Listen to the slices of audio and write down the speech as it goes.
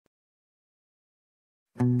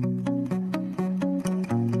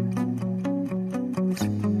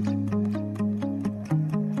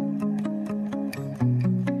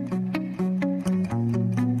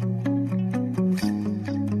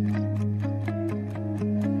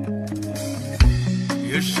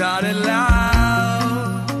You shout it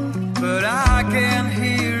loud, but I can't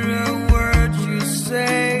hear a word you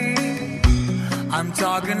say. I'm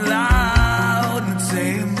talking loud, not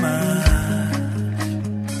saying much.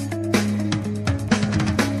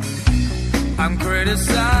 I'm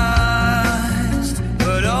criticized,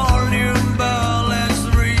 but all your bullets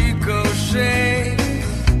ricochet.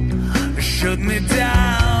 Shoot me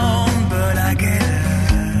down, but I get up.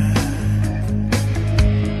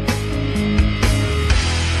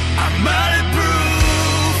 I'm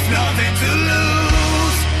bulletproof, nothing to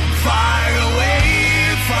lose. Fire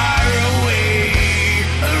away, fire away.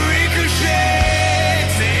 A ricochet,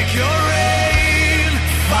 take your aim.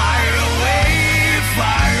 Fire away,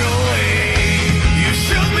 fire away. You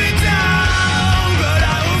shoot me down, but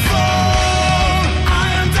I will fall.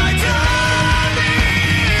 I am titanium.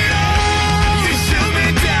 You shoot me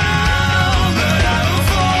down, but I will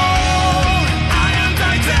fall. I am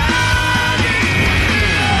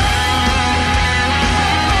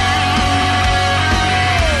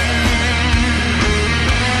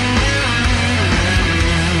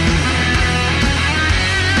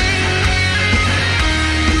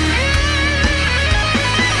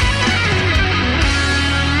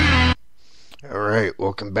Alright,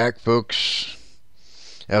 welcome back, folks.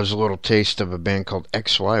 That was a little taste of a band called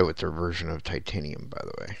XY with their version of Titanium, by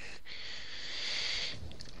the way.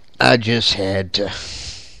 I just had to.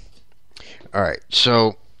 Alright,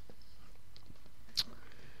 so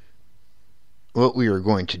what we are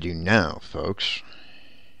going to do now, folks,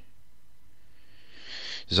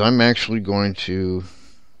 is I'm actually going to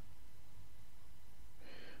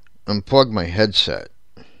unplug my headset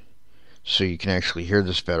so you can actually hear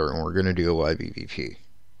this better, and we're going to do a live EVP.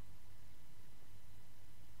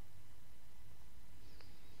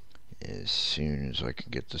 As soon as I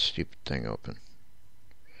can get this stupid thing open.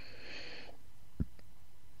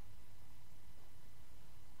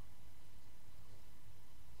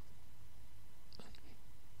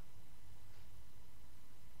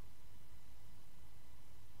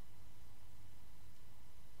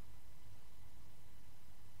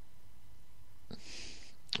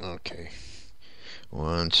 Okay,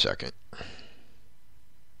 1 second.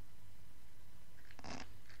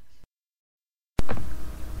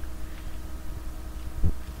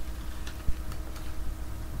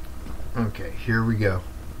 Okay, here we go.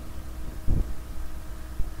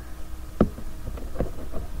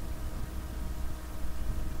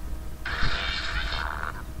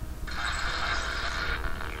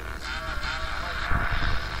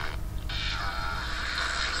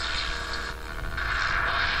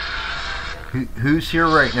 Who's here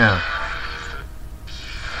right now?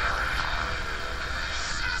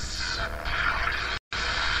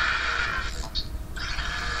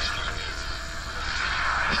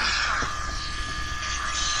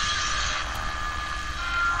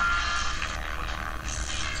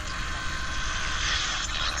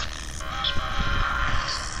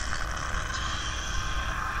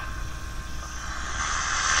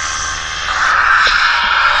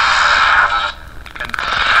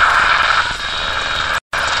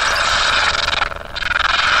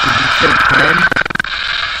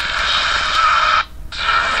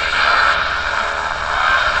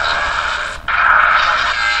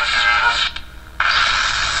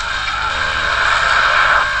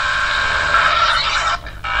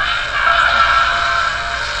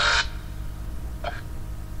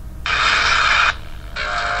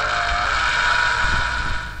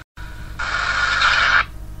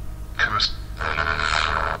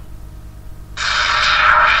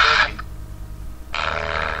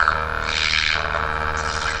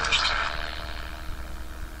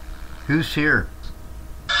 Who's here?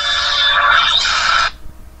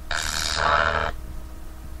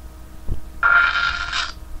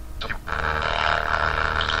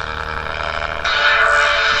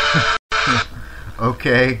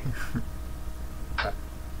 Okay.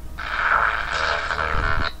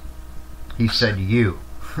 He said you.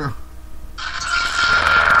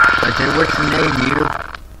 Okay, what's your name, you?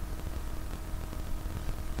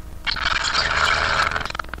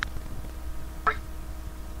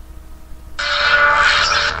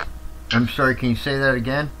 I'm sorry, can you say that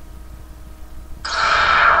again?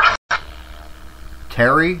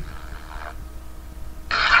 Terry?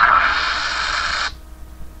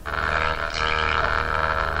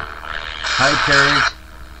 Hi, Terry.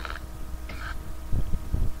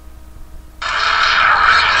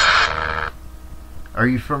 Are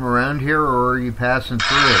you from around here, or are you passing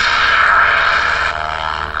through it?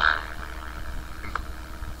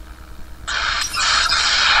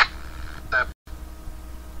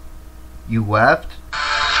 You left?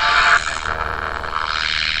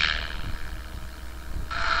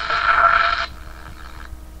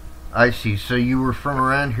 I see. So you were from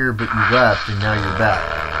around here, but you left, and now you're back.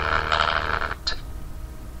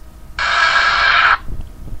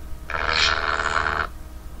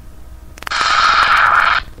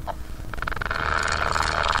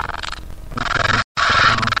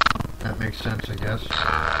 That makes sense, I guess.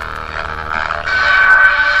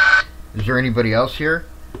 Is there anybody else here?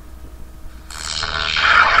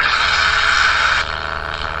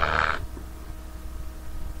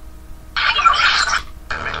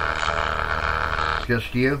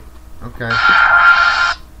 Just you? Okay.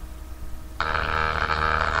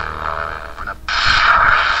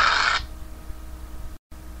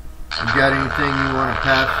 You got anything you want to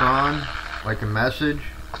pass on? Like a message?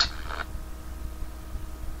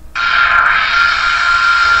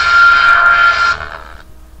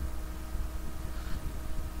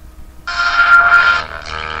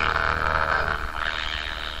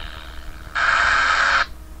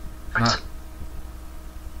 Not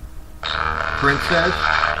Princess?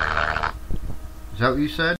 Is that what you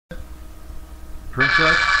said?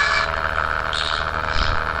 Princess?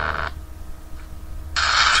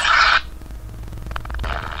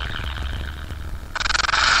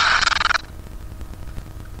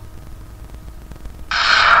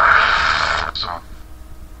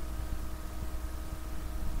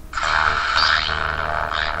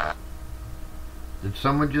 Did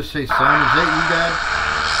someone just say son? Is that you, Dad?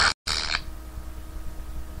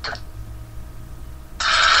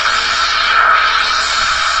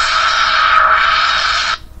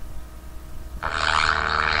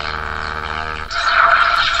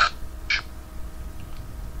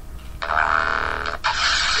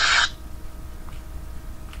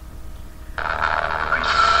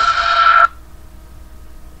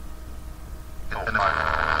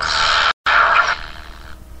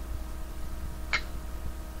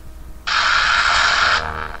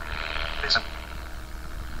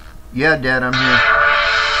 Yeah, Dad, I'm here.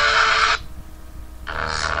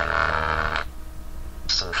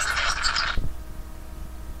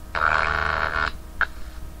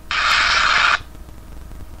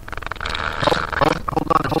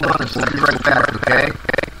 Hold on. We'll be right back, okay?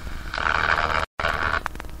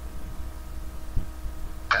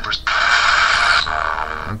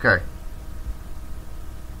 Okay.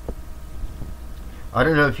 I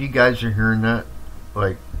don't know if you guys are hearing that,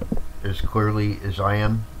 like, as clearly as I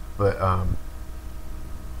am. But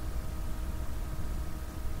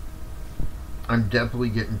I'm definitely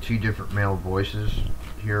getting two different male voices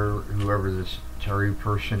here, whoever this Terry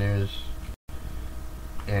person is,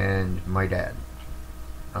 and my dad.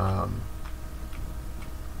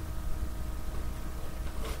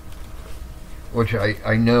 Which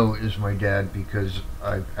I know is my dad because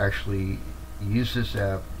I've actually used this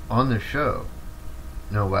app on the show,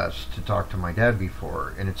 no less, to talk to my dad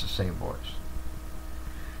before, and it's the same voice.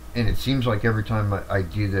 And it seems like every time I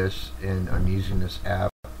do this and I'm using this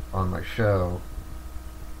app on my show,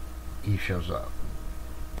 he shows up.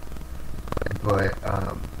 But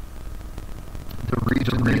the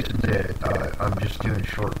reason that I'm just doing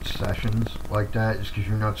short sessions like that is because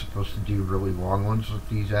you're not supposed to do really long ones with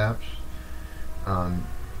these apps.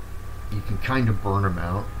 You can kind of burn them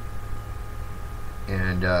out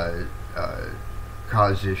and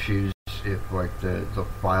cause issues if like the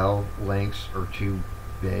file lengths are too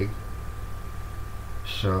big,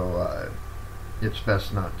 so it's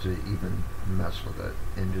best not to even mess with it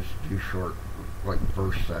and just do short, like,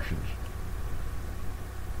 burst sessions.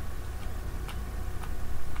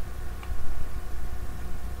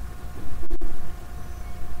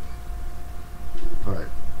 But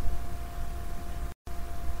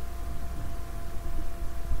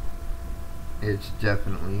it's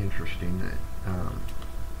definitely interesting that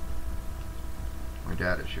my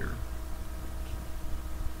dad is here.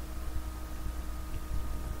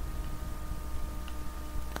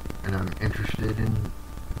 And I'm interested in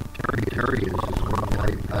Terry. Terry is one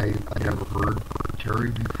I never heard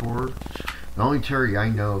Terry before. The only Terry I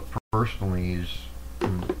know personally is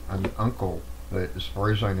an uncle, but as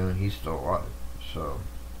far as I know, he's still alive. So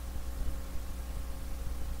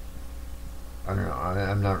I don't know.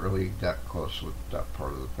 I'm not really that close with that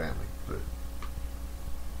part of the family, but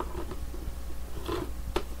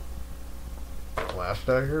last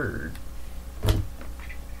I heard.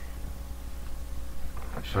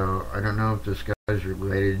 So I don't know if this guy's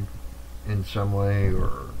related in some way,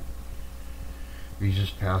 or he's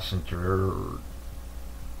just passing through,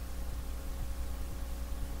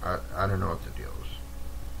 or I don't know what the deal is.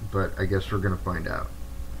 But I guess we're gonna find out.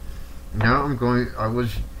 Now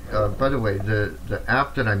by the way, the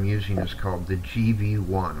app that I'm using is called the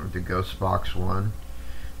GV1, or the Ghost Box 1.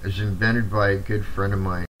 It's invented by a good friend of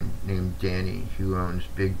mine, named Danny who owns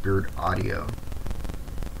Big Beard Audio.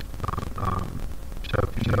 So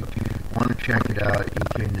if you want to check it out, you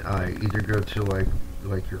can either go to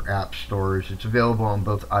like your app stores. It's available on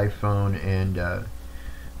both iPhone and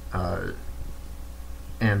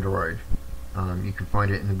Android. You can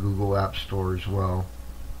find it in the Google App Store as well.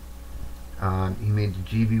 He made the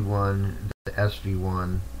GV1, the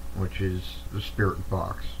SV1, which is the Spirit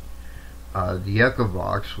Box, the Echo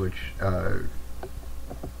Box, which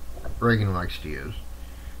Reagan likes to use,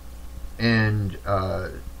 and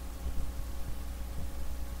a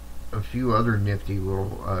few other nifty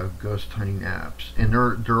little ghost hunting apps, and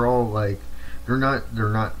they're all like they're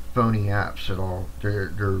not phony apps at all. They're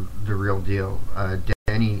the real deal.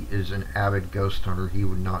 Danny is an avid ghost hunter. He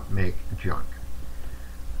would not make junk.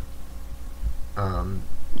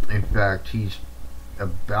 In fact, he's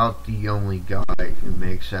about the only guy who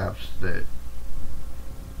makes apps that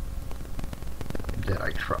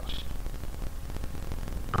I trust.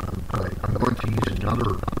 But I'm going to use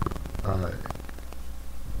another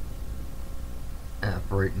app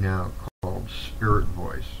right now called Spirit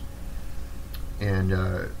Voice, and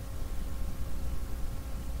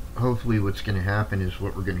hopefully what's going to happen is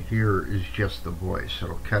what we're going to hear is just the voice.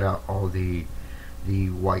 It'll cut out all the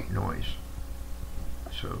white noise.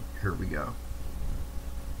 So here we go.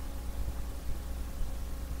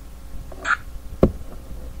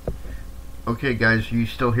 Okay guys, are you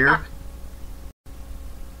still here?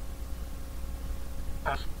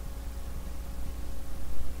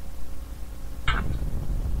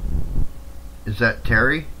 Is that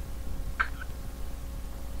Terry?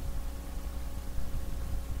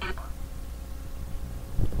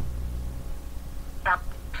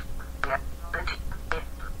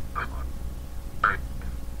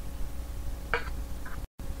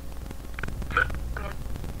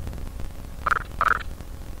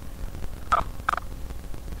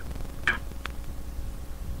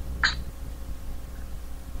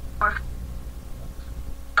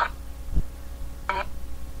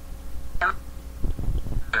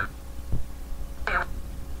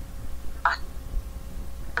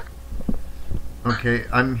 Okay,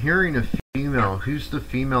 I'm hearing a female. Who's the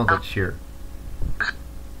female that's here?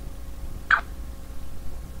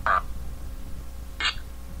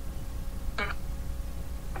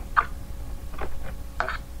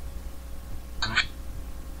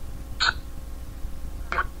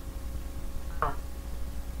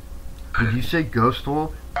 Did you say Ghost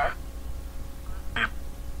Wolf?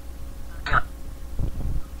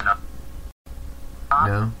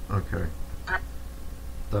 No? Okay.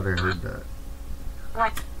 Thought I heard that.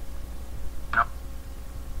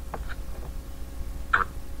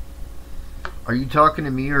 Are you talking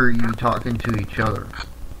to me or are you talking to each other?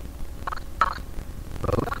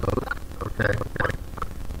 Both? Okay.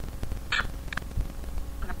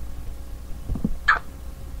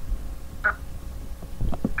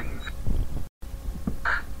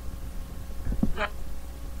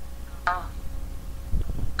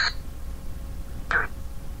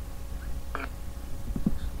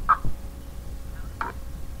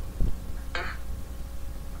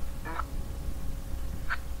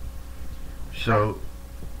 So,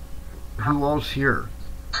 who all's here?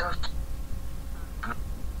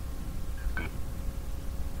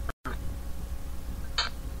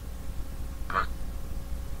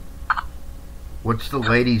 What's the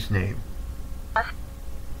lady's name?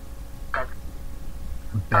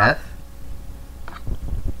 Beth?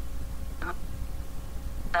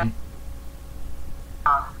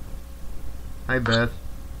 Hi, Beth.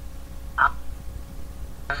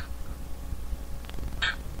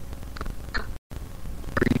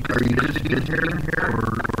 Are you just in here,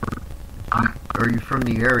 or are you from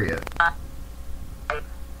the area?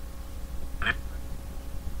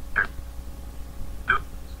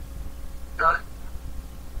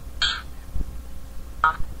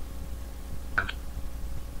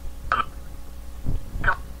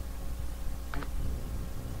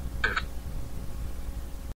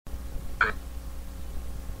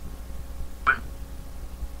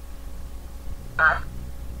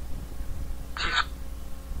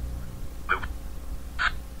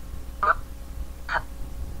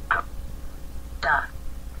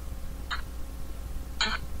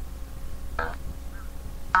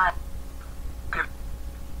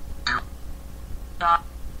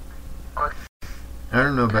 I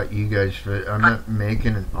don't know about you guys, but I'm not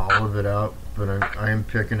making all of it out, but I am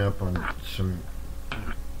picking up on some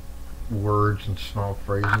words and small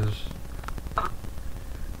phrases. I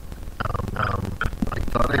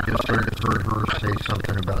thought I just heard her say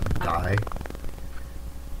something about die.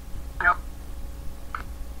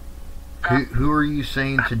 Who are you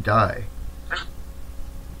saying to die?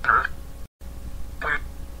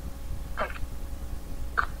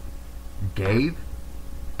 Dave?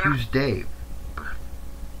 Who's Dave?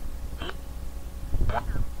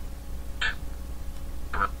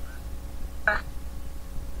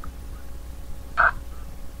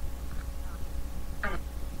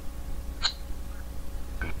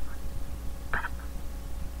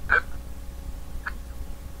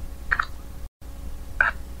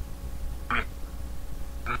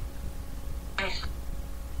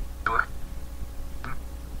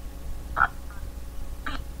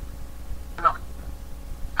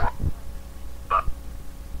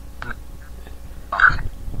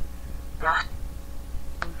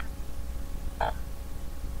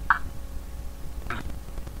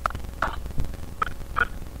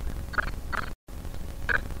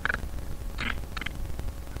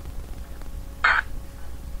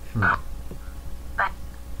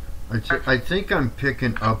 I think I'm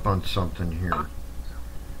picking up on something here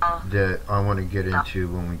that I want to get into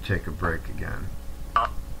when we take a break again.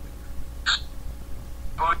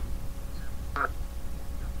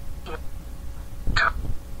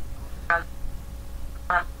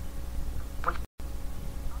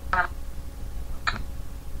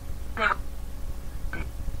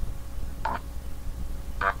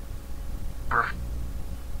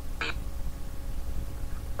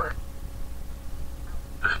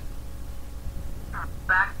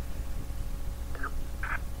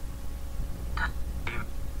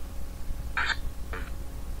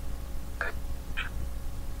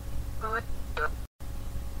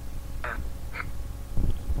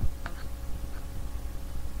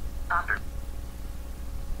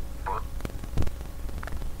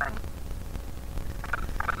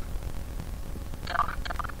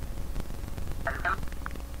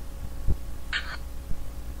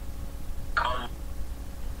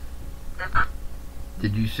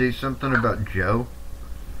 Did you say something about Joe?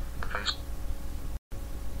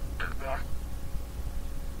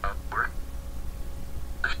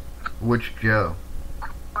 Which Joe?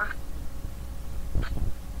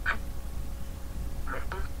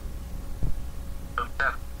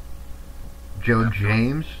 Joe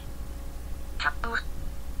James?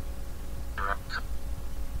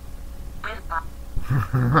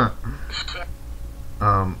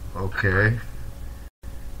 Okay.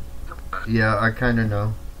 Yeah, I kinda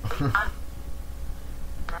know.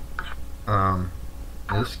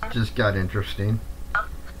 This just got interesting.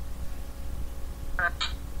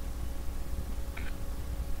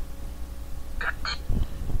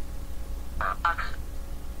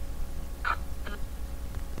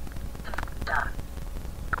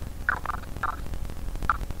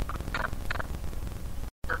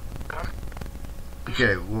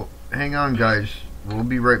 Okay, well, hang on, guys. We'll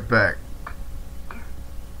be right back.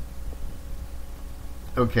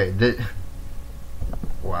 Okay,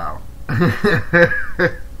 wow.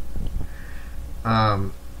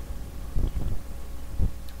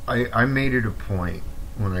 I made it a point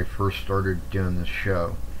when I first started doing this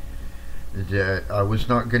show that I was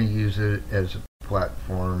not going to use it as a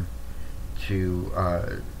platform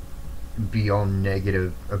to be all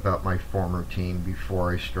negative about my former team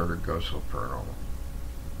before I started Ghostwave Paranormal.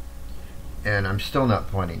 And I'm still not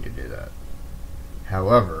planning to do that.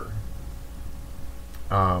 However,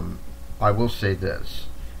 I will say this.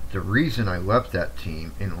 The reason I left that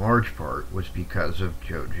team, in large part, was because of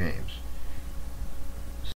Joe James.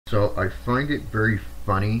 So I find it very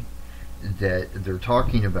funny that they're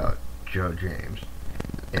talking about Joe James,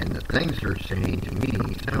 and the things they're saying to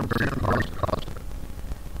me sound very positive.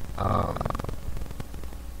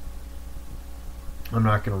 I'm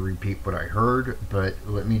not going to repeat what I heard, but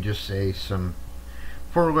let me just say some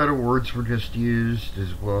 4-letter words were just used,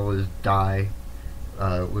 as well as die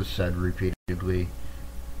was said repeatedly.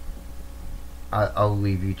 I'll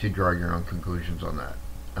leave you to draw your own conclusions on that.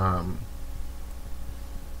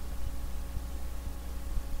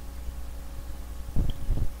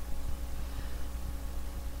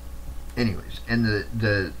 Anyways, and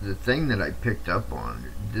the thing that I picked up on,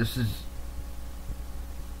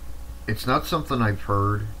 it's not something I've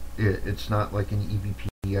heard. It's not like an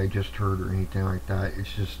EVP I just heard or anything like that.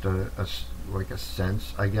 It's just like a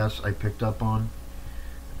sense, I guess, I picked up on.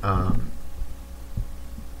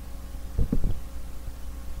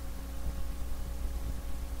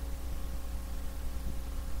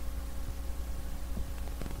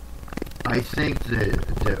 I think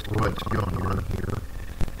that what's going on here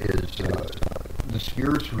is the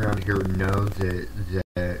spirits around here know that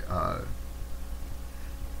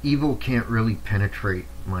evil can't really penetrate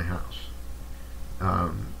my house.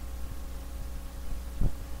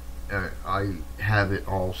 I have it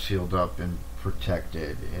all sealed up and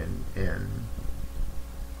protected and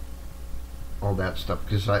all that stuff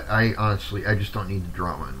because I honestly, I just don't need the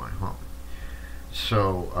drama in my home.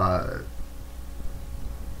 So I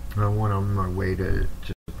went on my way to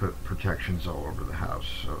put protections all over the house.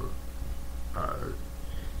 So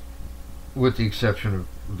with the exception of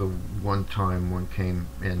the one time one came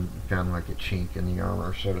and found like a chink in the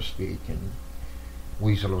armor, so to speak, and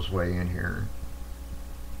weaseled his way in here.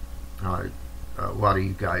 A lot of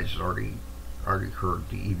you guys already heard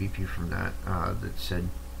the EVP from that that said,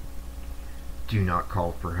 "Do not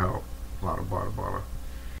call for help." Blah blah blah blah.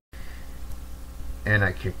 And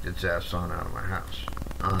I kicked its ass on out of my house.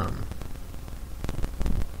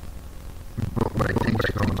 But what I think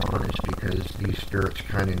is going on is because these spirits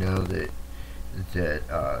kind of know that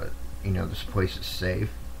this place is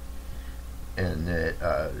safe, and that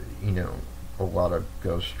a lot of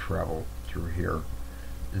ghosts travel through here.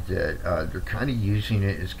 That they're kind of using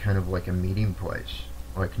it as kind of like a meeting place,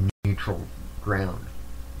 like neutral ground,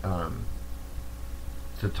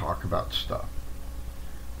 to talk about stuff.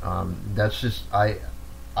 That's just I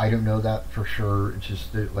don't know that for sure. It's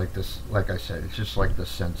just that, like this, like I said, it's just like the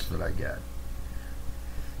sense that I get.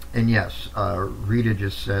 And yes, Rita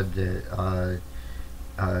just said that,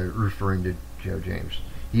 referring to Joe James,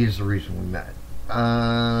 he is the reason we met.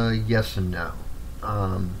 Yes and no.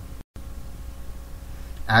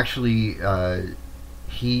 Actually,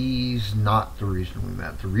 he's not the reason we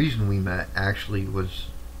met. The reason we met actually was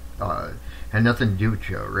had nothing to do with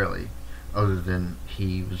Joe, really, other than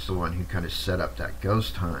he was the one who kind of set up that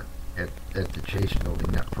ghost hunt at the Chase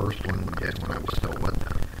building, that first one we did when I was still with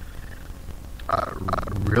them.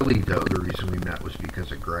 Really, though, the reason we met was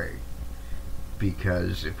because of Greg.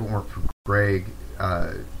 Because if it weren't for Greg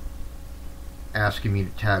asking me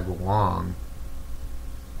to tag along,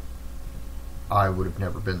 I would have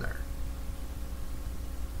never been there.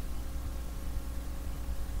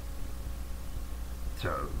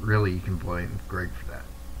 So, really, you can blame Greg for that.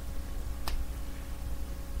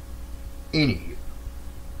 Anywho.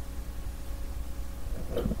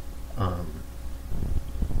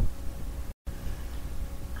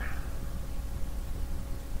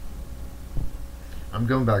 I'm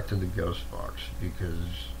going back to the ghost box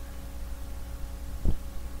because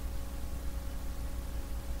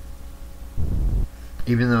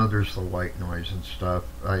even though there's the white noise and stuff,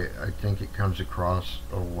 I think it comes across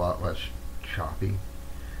a lot less choppy.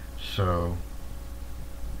 So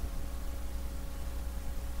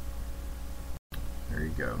there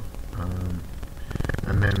you go.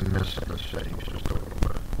 I may miss the settings just a little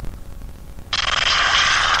bit.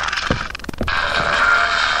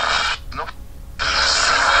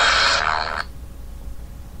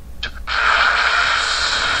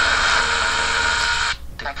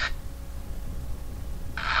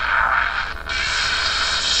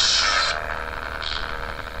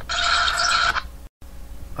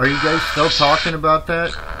 Are you guys still talking about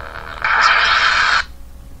that?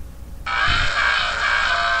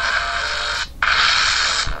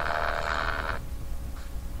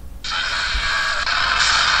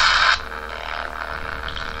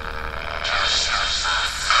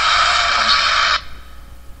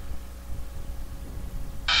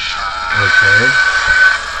 Okay.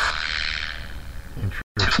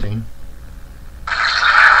 Interesting.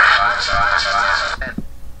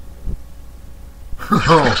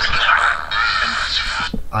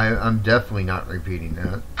 I'm definitely not repeating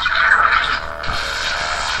that.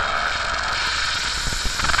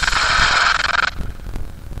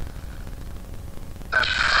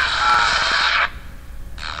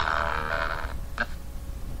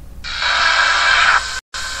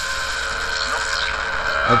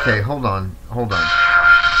 Okay, hold on.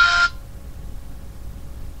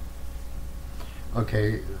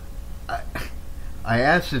 Okay, I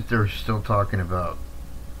asked if they're still talking about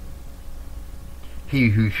he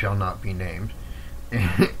who shall not be named,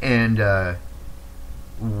 and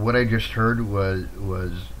what I just heard was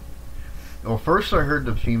well, first I heard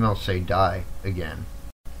the female say die again.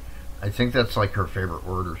 I think that's like her favorite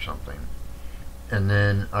word or something. And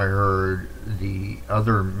then I heard the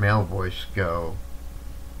other male voice go,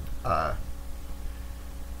 well,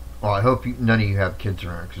 I hope none of you have kids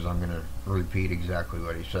around, because I'm going to repeat exactly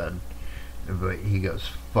what he said. But he goes,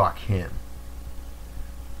 fuck him.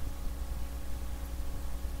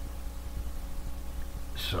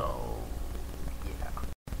 So, yeah.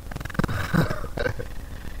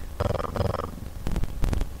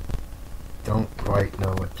 Don't quite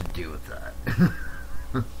know what to do with that.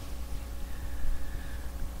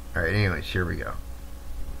 Alright, anyways, here we go.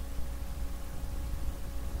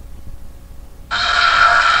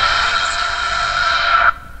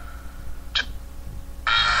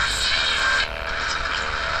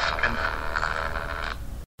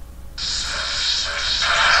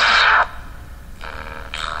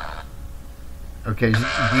 Okay, do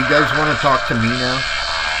you guys want to talk to me now?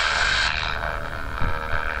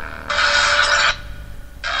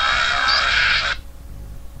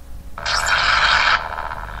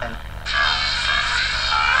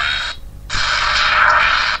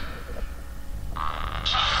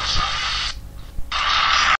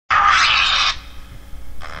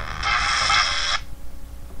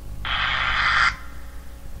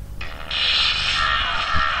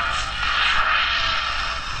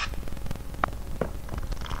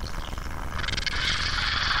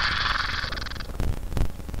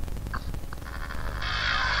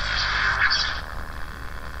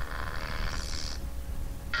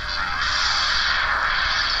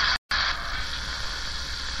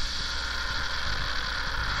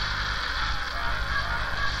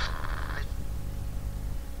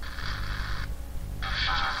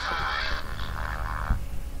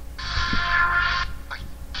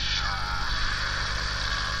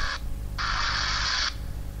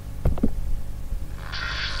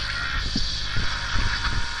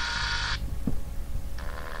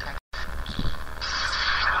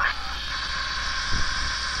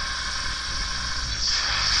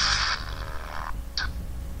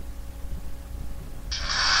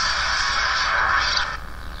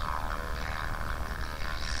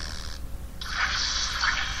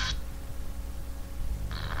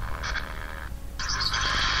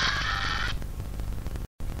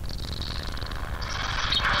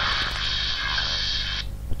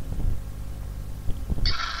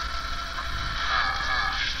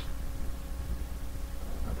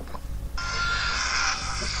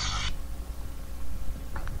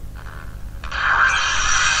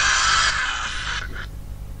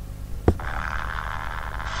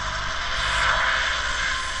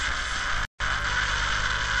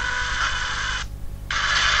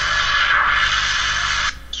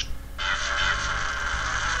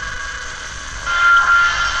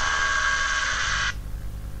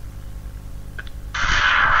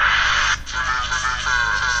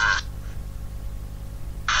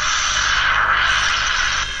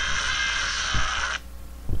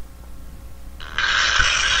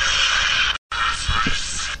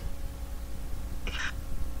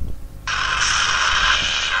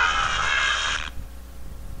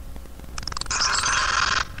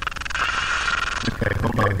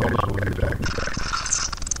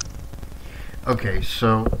 Okay,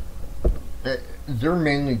 so they're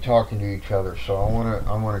mainly talking to each other, so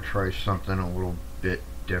I wanna try something a little bit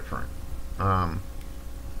different. I'm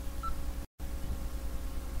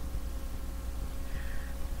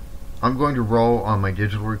going to roll on my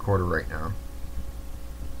digital recorder right now.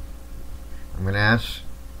 I'm going to ask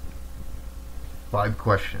 5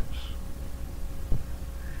 questions,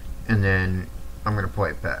 and then I'm going to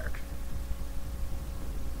play it back.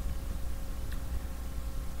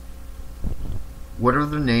 What are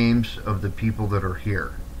the names of the people that are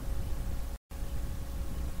here?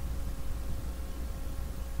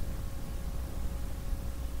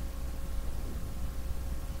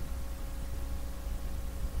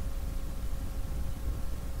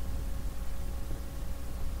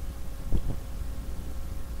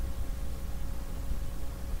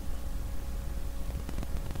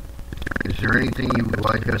 Is there anything you would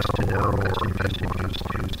like us to know or messages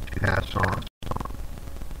to pass on?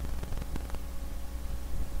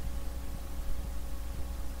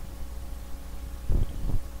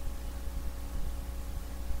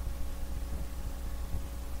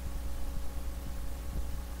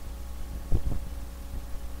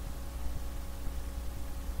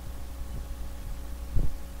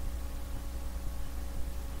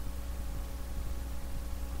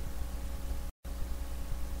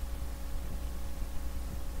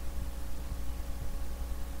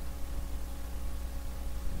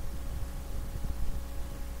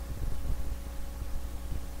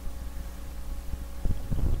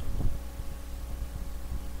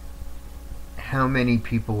 How many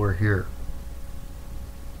people were here?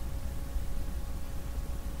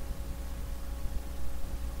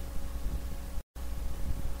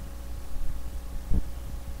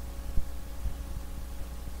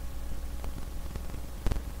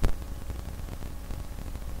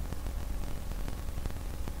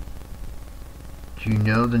 Do you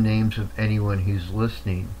know the names of anyone who's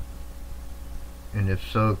listening? And if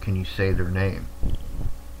so, can you say their name?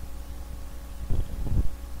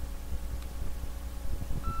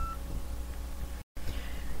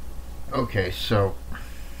 Okay, so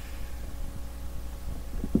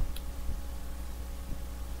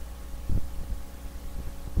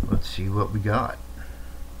let's see what we got.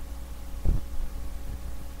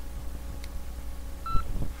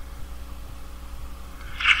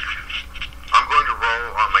 I'm going to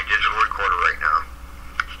roll on my digital recorder right now.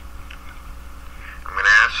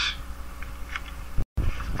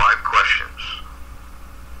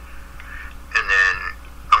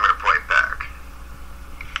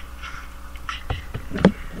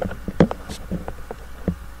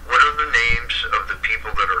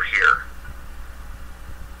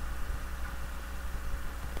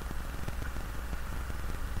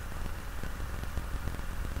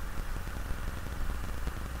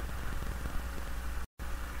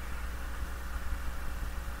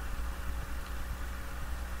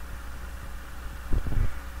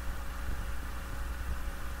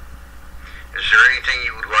 Is there anything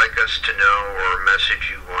you would like us to know or a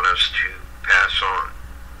message you want us to pass on?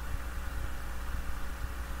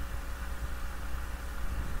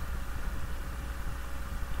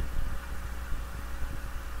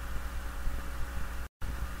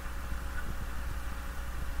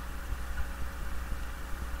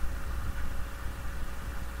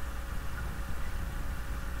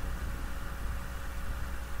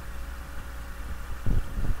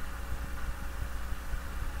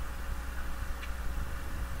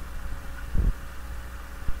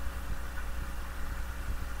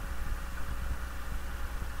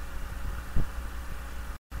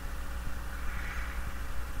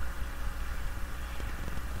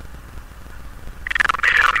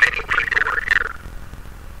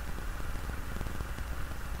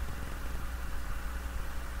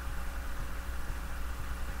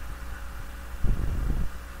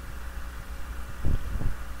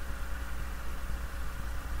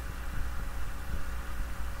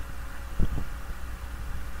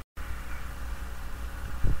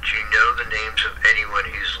 Do you know the names of anyone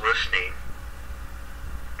who's listening?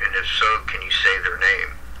 And if so, can you say their name?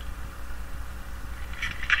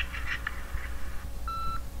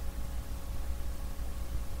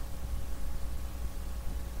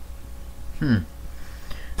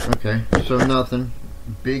 Okay, so nothing.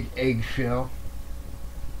 Big eggshell.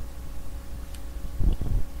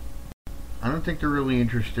 I don't think they're really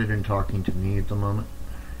interested in talking to me at the moment.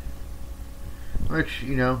 Which,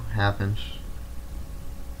 you know, happens.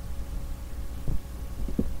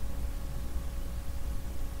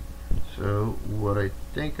 So, what I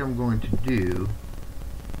think I'm going to do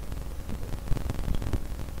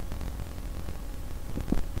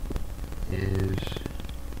is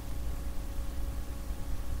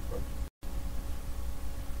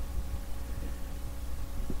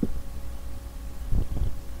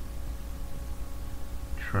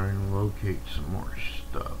try and locate some more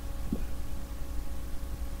stuff,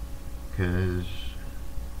 because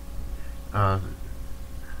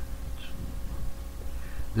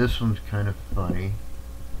this one's kind of funny.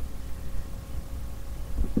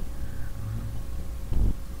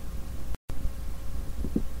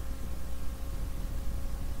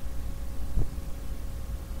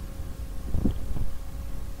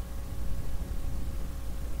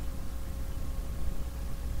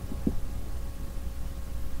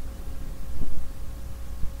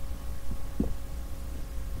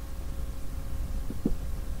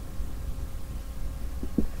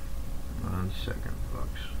 Second, folks.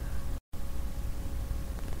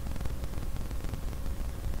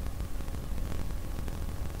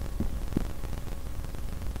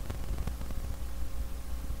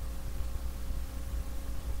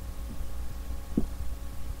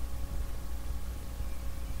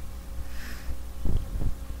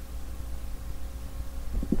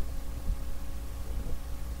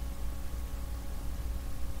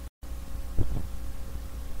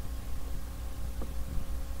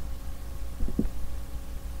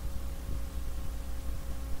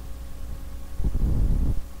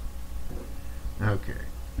 Okay,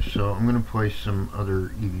 so I'm going to place some other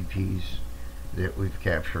EVPs that we've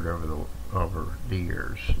captured over the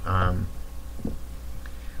years.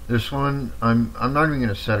 This one, I'm not even going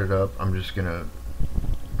to set it up. I'm just gonna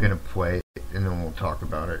play it, and then we'll talk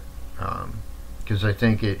about it, because I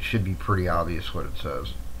think it should be pretty obvious what it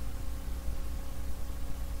says.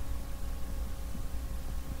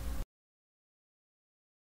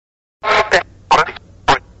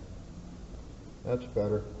 That's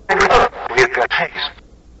better. We've got taste.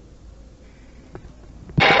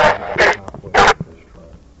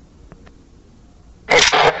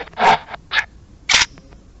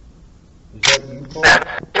 Is that you, Paul?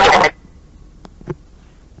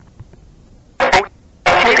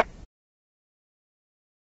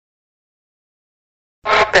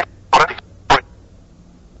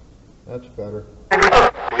 That's better.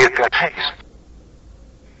 We've got taste.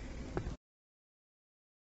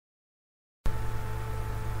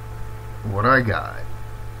 What I got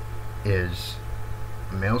is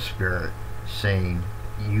a male spirit saying,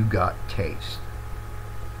 "You got taste."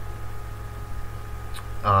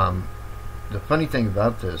 The funny thing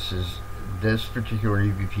about this is this particular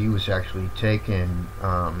EVP was actually taken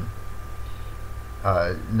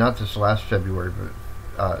not this last February,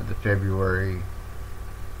 but the February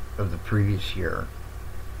of the previous year.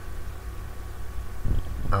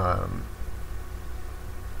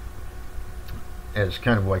 As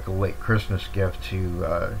kind of like a late Christmas gift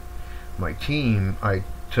to my team, I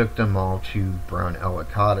took them all to Brown Ella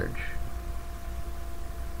Cottage,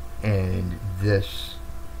 and this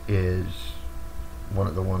is one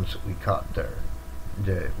of the ones that we caught there.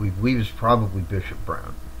 We believe is probably Bishop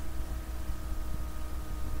Brown.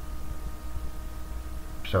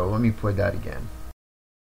 So let me play that again.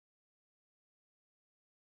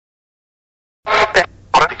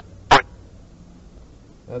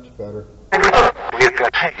 That's better. We've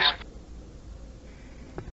got haze.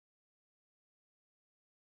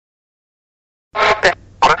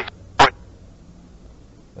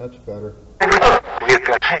 That's better. We've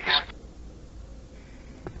got haze.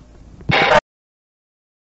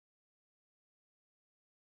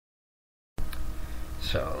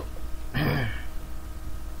 So,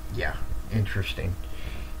 yeah, interesting.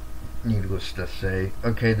 Needless to say.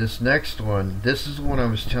 Okay, this next one, this is the one I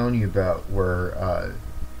was telling you about where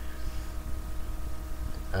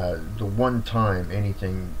the one time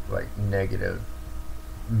anything like negative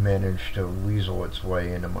managed to weasel its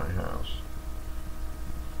way into my house.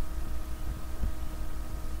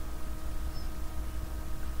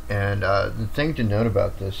 And the thing to note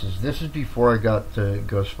about this is before I got the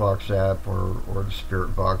Ghostbox app or the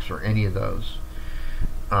Spirit Box or any of those.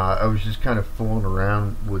 I was just kind of fooling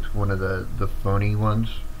around with one of the phony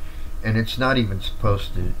ones, and it's not even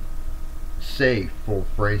supposed to say full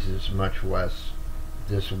phrases, much less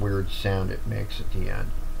this weird sound it makes at the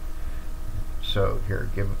end. So here,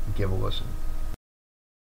 give a listen.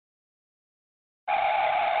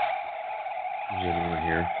 Is anyone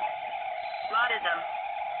here? Lautism.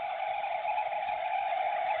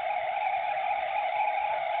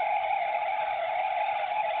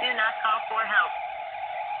 Do not call for help.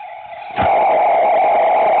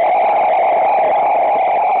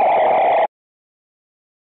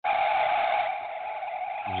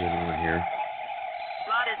 Is anyone here?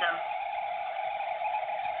 Lautism.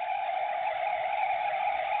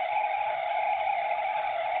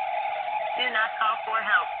 Do not call for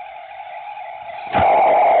help.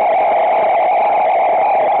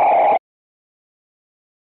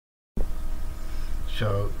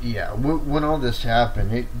 So yeah, when all this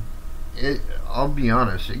happened, it I'll be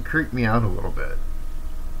honest, it creeped me out a little bit.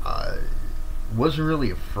 Wasn't really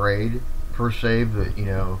afraid per se, but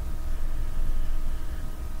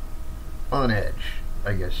on edge,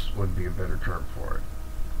 I guess would be a better term for it,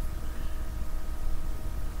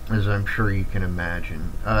 as I'm sure you can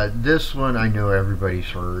imagine. This one I know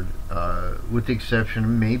everybody's heard, with the exception of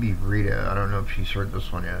maybe Rita. I don't know if she's heard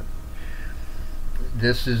this one yet.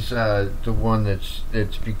 This is the one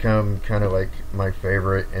it's become kind of like my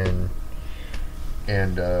favorite and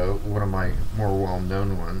one of my more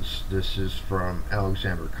well-known ones. This is from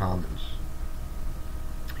Alexander Commons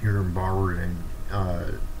here in Barberton.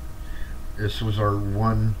 This was our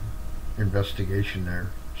one investigation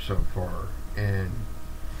there so far, and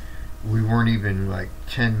we weren't even like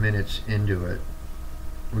 10 minutes into it.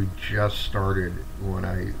 We just started when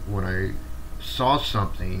I saw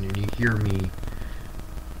something, and you hear me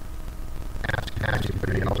ask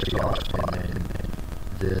anybody else saw it, and then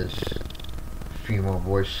this female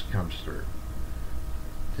voice comes through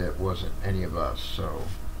that wasn't any of us. So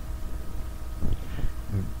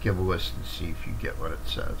give a listen and see if you get what it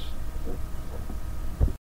says.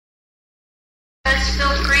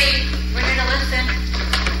 Feel free. We're here to listen.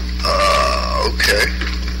 Okay.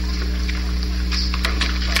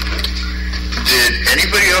 Did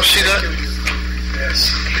anybody else see that?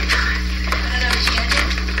 Yes. I don't know if she ended.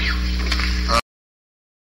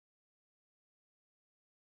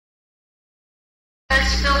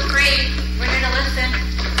 Feel free. We're here to listen.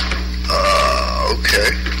 Okay.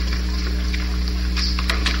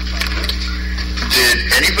 Did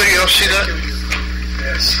anybody else see that?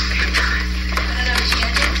 Yes. I don't know if she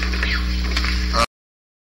ended.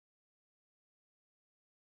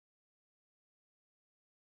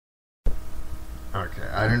 Okay,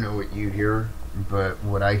 I don't know what you hear, but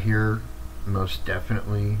what I hear most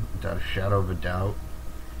definitely, without a shadow of a doubt,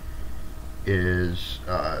 is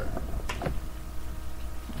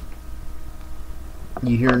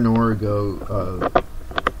you hear Nora go,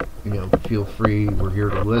 feel free, we're here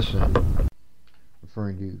to listen,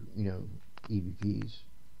 referring to, EVPs.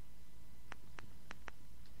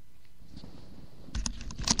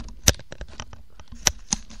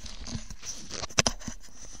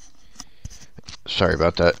 Sorry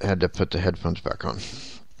about that. I had to put the headphones back on.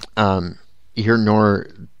 You hear Nora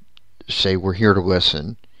say, we're here to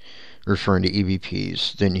listen, referring to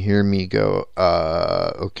EVPs. Then you hear me go,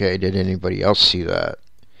 okay, did anybody else see that?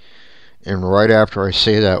 And right after I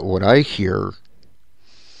say that, what I hear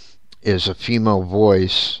is a female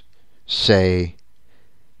voice say,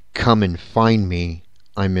 come and find me,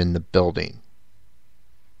 I'm in the building.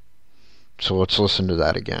 So let's listen to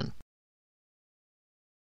that again.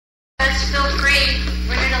 Feel free.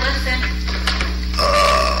 We're here to listen.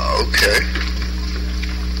 Okay.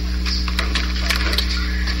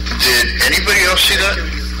 Did anybody else see that?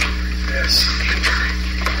 Yes.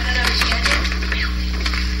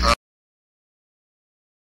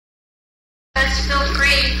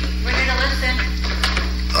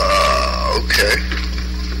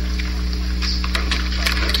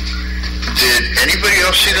 anybody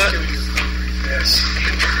else see that? I Yes.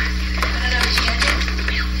 don't know, she ended.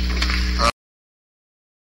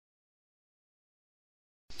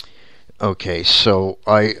 Okay, so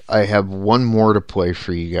I have one more to play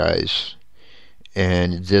for you guys,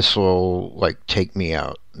 and this will like take me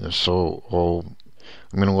out. I'm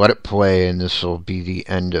going to let it play, and this will be the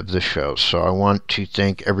end of the show. So I want to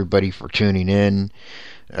thank everybody for tuning in.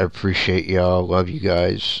 I appreciate y'all. Love you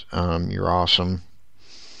guys. You're awesome.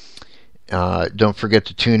 Don't forget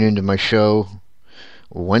to tune into my show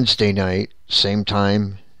Wednesday night, same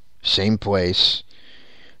time, same place,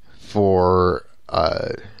 for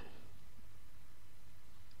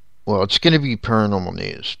well, it's going to be paranormal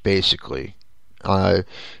news, basically. And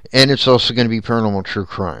it's also going to be paranormal true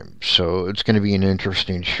crime. So it's going to be an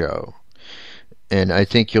interesting show. And I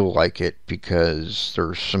think you'll like it because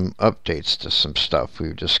there's some updates to some stuff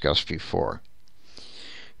we've discussed before.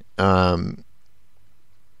 And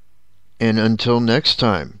until next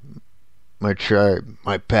time, my tribe,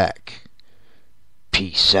 my pack,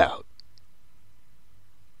 peace out.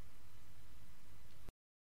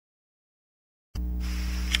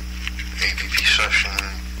 AVP session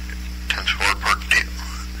 10-4 part 2.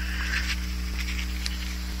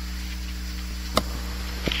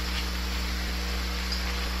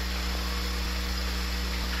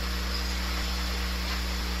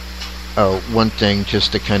 Oh, one thing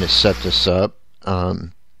just to kind of set this up.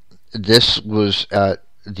 This was at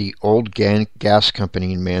the old gas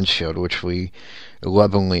company in Mansfield, which we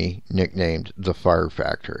lovingly nicknamed the Fire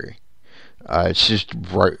Factory. It's just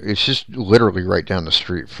literally right down the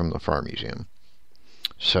street from the Fire Museum.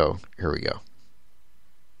 So here we go.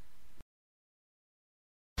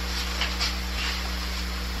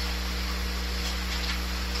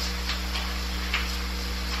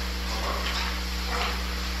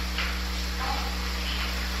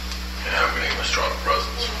 Having a strong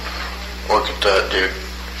presence. Look at that, dude.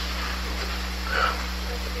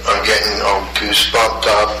 I'm getting all goosebumped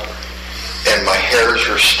up, and my hairs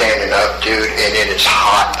are standing up, dude, and it is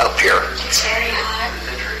hot up here. It's very hot.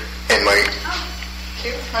 And my,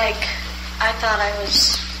 Like, I thought I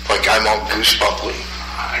was... like, I'm all goosebumply.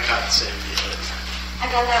 I got the same feeling. I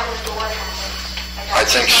thought that was the what happened. I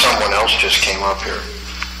think someone else just came up here.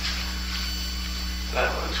 That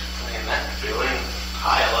was playing that feeling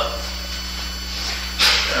high up.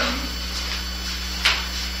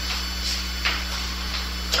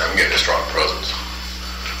 I'm getting a strong presence.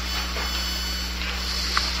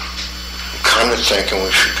 I'm kind of thinking we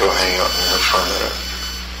should go hang out in here for a minute.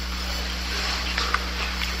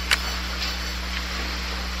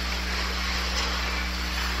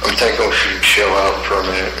 I'm thinking we should chill out for a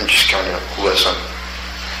minute and just kind of listen.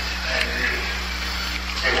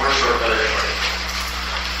 Hey, we're sort of better.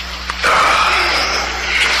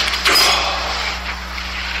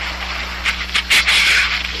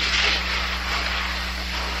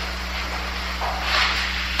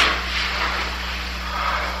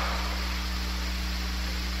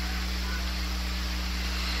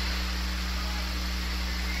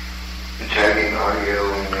 Tagging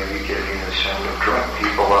audio and maybe getting the sound of drunk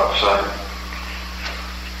people outside.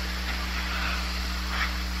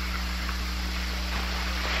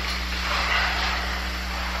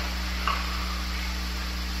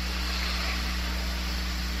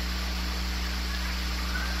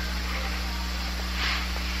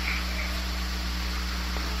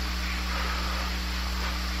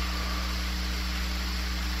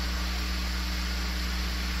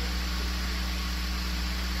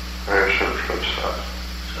 There's her footsteps.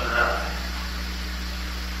 So now,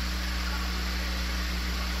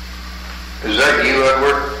 Is that you,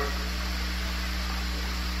 Edward?